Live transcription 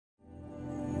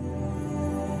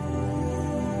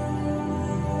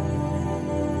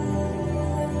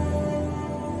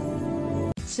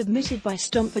Submitted by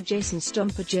Stomper Jason.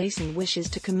 Stomper Jason wishes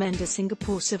to commend a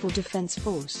Singapore Civil Defence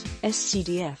Force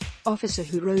 (SCDF) officer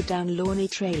who rode down Lornie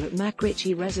Trail at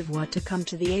Macritchie Reservoir to come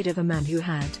to the aid of a man who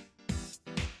had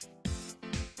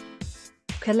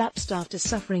collapsed after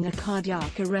suffering a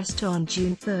cardiac arrest on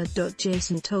June 3.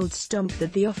 Jason told Stomp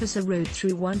that the officer rode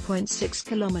through 1.6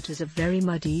 kilometers of very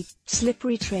muddy,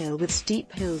 slippery trail with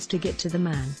steep hills to get to the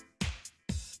man.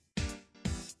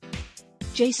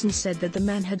 Jason said that the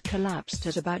man had collapsed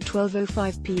at about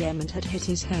 12:05 p.m. and had hit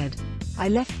his head. "I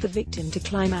left the victim to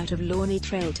climb out of Lornie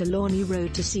Trail to Lornie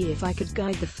Road to see if I could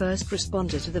guide the first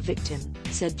responder to the victim,"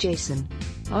 said Jason.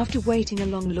 "After waiting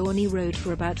along Lornie Road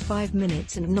for about 5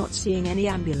 minutes and not seeing any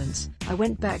ambulance, I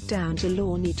went back down to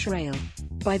Lornie Trail.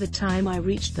 By the time I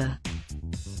reached the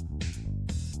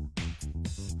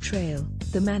trail,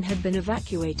 the man had been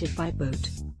evacuated by boat."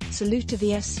 Salute to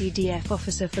the SCDF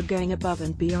officer for going above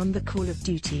and beyond the call of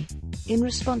duty. In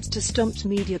response to Stomp's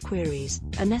media queries,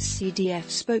 an SCDF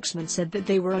spokesman said that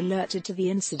they were alerted to the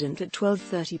incident at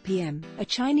 12:30 p.m. A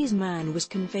Chinese man was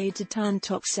conveyed to Tan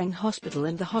Tock Seng Hospital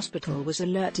and the hospital was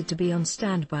alerted to be on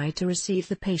standby to receive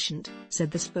the patient, said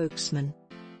the spokesman.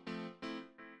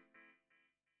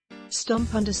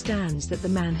 Stomp understands that the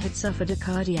man had suffered a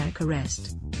cardiac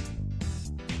arrest.